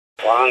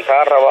waxaan ka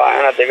rabaa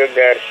inaad iga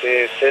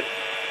gaarsiisid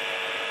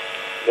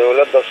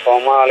dawladda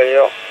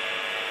Soomaaliya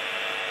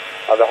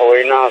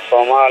madaxweynaha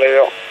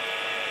Soomaaliya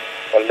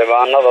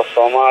xildhibaanada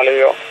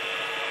Soomaaliya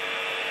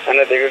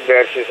inaad iga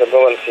gaarsiiso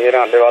gobolka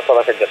Hiiraan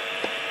dhibaatada ka jirta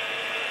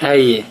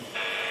haye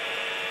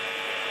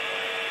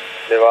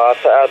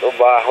dhibaato aad u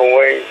baahan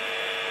weyn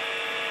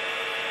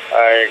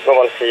ay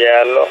gobolka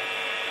yaalo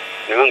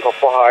nimanka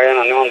ku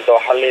haayana niman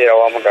dooxaliya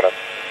waa ma garad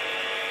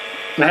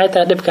maxay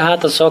tahay dhibka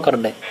haatan soo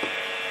kordhay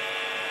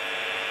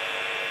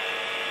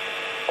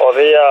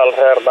odayaal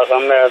reer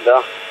dhaqameed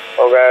ah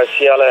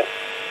ogaasiyale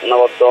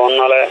nabadoon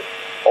leh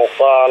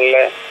odayaal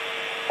leh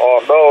oo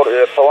dhowr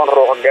iyo 10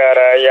 ruux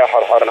gaaraya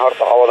xirxiran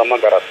horta cawada ma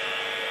garad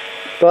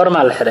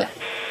goorma la xiray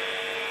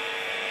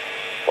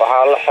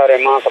waxaa la xiray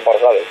maanta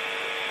barqada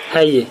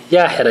haye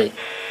yaa xiray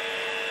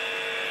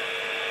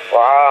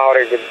waxaa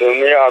horay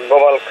gudoomiyaha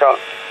gobolka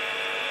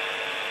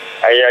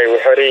ayay u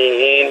xiran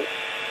yihiin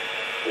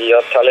iyo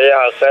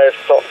taliyaha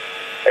qaybto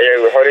ayay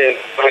u xiran yihiin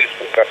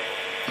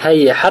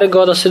haye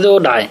xarigooda sidoo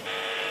u dhacay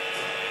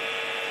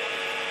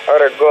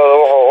xarigooda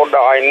wuxuu u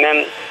dhacay nin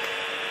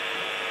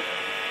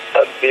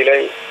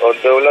dilay oo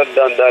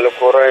dawladda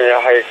dhaqameed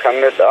yahay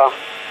kamid ah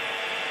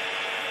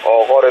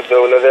oo qori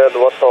dawladeed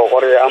wato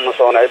qori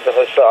Amazon ay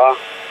bixiso ah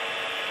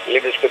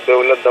libiska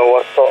dawladda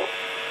wato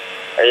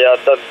ayaa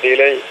dad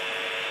dilay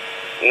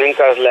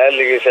ninkaas la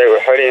hadligiisa ay u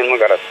xireen ma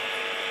garad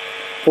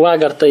waa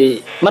gartay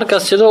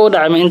markaas sidoo u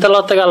dhacay ma inta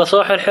loo tagaa la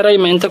soo xirxiray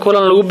ma inta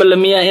kulan lagu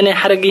balamiyaa inay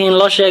xarig yihiin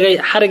loo sheegay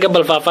xariga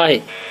bal faafaahay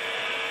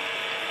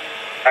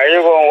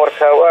ayagoo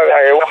warkaa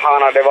waagay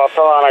waxaana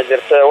dhibaatadana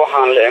jirtay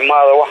waxaan la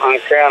imaado waxaan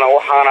keena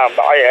waxaana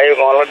dhacay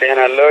ayagoo la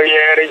dhihna loo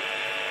yeeray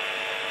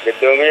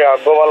gudoomiyaha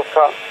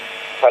gobolka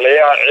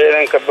taliyaha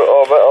ciidanka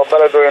oo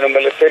Balawayne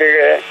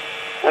militariga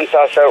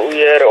intaas u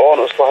yeeray oo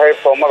isku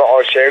haybto magaco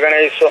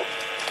sheeganayso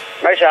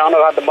meesha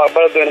anaga hadda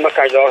Balawayne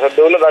markaan joogto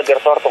dawladda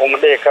jirto horta kuma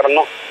dhigi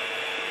karno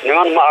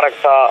niman ma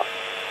aragtaa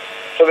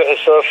subax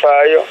soo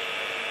faayo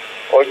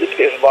oo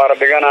jidka isbaar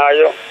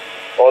dhiganayo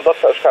oo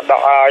dadka iska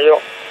dhacaayo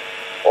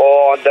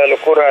oo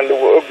dalkuran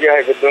lagu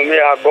ogyahay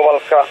gudoomiyaha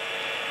gobolka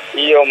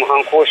iyo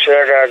maxaan ku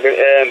sheegaa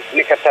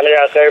ninka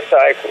taliyaha qaybta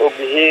ay ku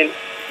ogyihiin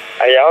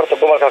ayaa horta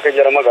gobolka ka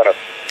jira ma garad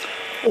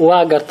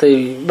waa gartay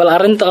bal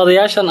arinta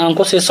odayaashan aan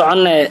ku sii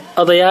soconay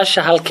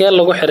odayaasha halkee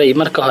lagu xiray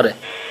marka hore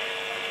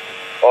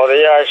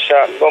odayaasha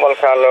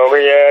gobolka looga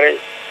yeeray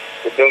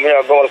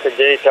gudoomiyaha gobolka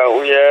jeeyta u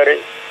yeeray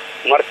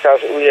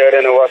markaas u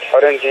yeerana waa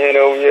xirantihiin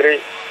oo yiri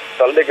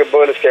saldhiga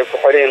booliska ay ku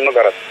xireen ma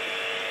garad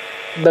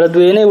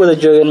Balawayne wada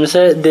joogeen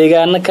mise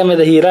deegaano kamid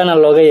ah Hiiraan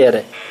looga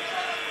yeeray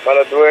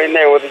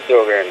Balawayne wada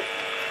joogeen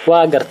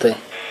waa gartay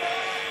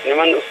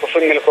niman isku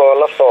familka oo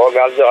lafta oo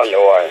gaal jecel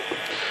waay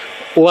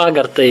waa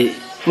gartay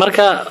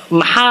marka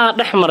maxaa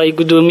dhexmaray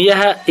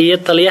gudoomiyaha iyo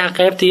taliyaha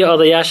qaybta iyo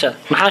odayaasha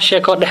maxaa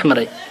sheeko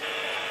dhexmaray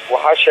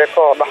waxa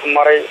sheeko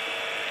dhexmaray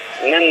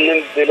nin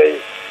dilay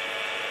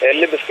ee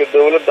libiska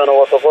dawladana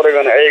wata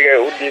qorigan ayaga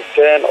u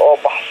dhiibteen oo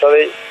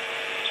baxsaday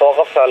soo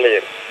qabta la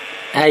yiri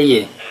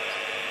haye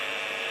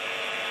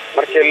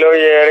markii loo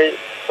yeeray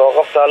soo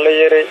qabta la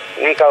yiri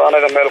ninka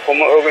anaga meel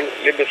kuma ogin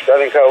libiska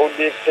adinka u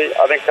dhiibtay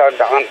adinka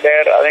gacan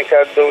dheer adinka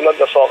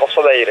dawladda soo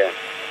qabsaday yireen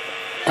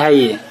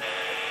haye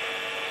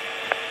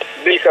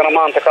bilkana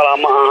maanta kala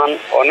ma ahan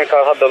oo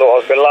ninkaas hadda loo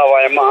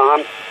bilaabay ma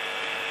ahan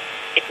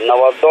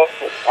nabado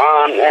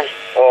aan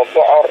oo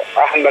bocor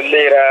Ahmed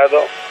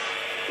leeraado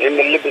in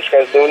libiska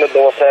dawladda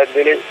wata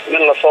dilay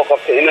min la soo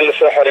qabtay in la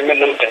soo xiray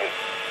midna ma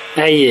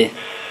haye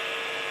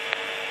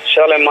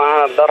shalay ma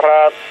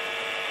daraad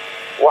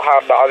waxa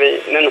dhacday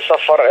nin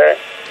safar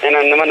in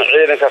niman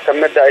ciidanka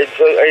kamid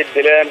ay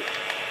dileen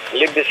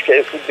libiska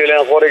ay ku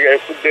dileen qoriga ay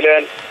ku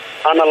dileen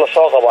ana la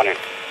soo qabanin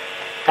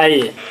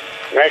haye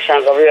meeshan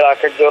qabiilka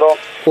ka jiro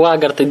waa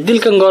gartay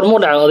dilkan goormu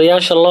dhacay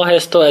odayaasha loo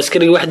haysto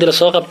askariga wax dil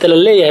soo qabtay la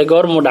leeyahay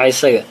goormu dhacay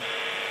isaga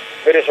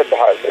bari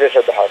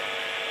saddexaad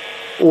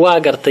waa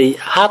gartay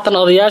haatan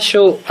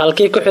odayaashu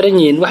halkay ku xiran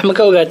yihiin wax ma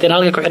ka ogaateen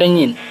halkay ku xiran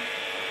yihiin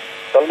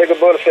saldhiga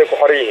booliska ku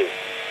xiran yihiin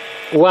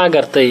waa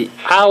gartay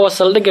caawa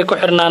saldhiga ku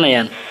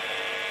xirnaanayaan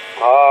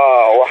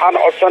waxaan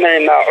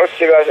codsanaynaa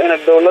codsigaas in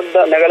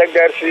dawladda nagala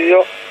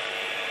gaarsiiyo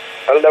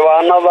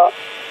xildhibaanada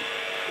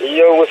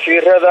iyo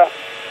wasiirada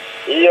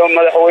iyo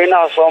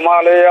madaxweynaha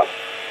Soomaaliya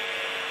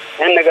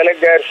in nagala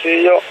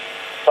gaarsiiyo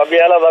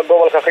qabyaalada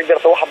gobolka ka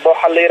jirta wax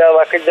dooxa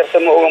leeyahay ka jirta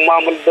ma oga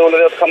maamul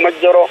dawladeed kama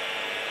jiro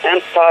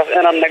intaas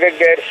inaan naga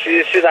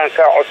gaarsiiyo sidaan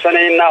ka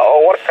codsanaynaa oo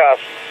warkaas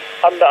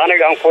hadda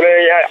aniga aan ku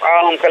leeyahay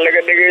caalamka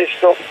laga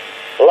dhageysto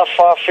la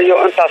faafiyo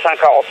intaas aan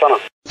ka codsana